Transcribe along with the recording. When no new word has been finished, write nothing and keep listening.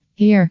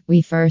Here,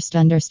 we first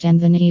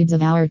understand the needs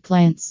of our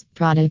clients,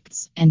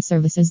 products, and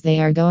services they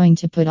are going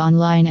to put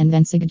online and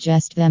then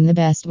suggest them the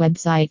best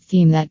website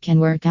theme that can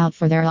work out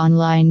for their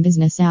online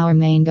business. Our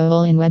main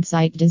goal in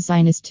website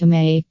design is to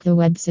make the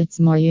websites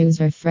more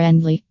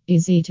user-friendly,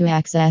 easy to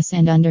access,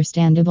 and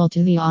understandable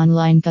to the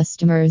online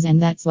customers,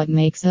 and that's what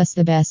makes us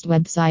the best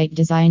website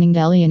designing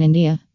Delhi in India.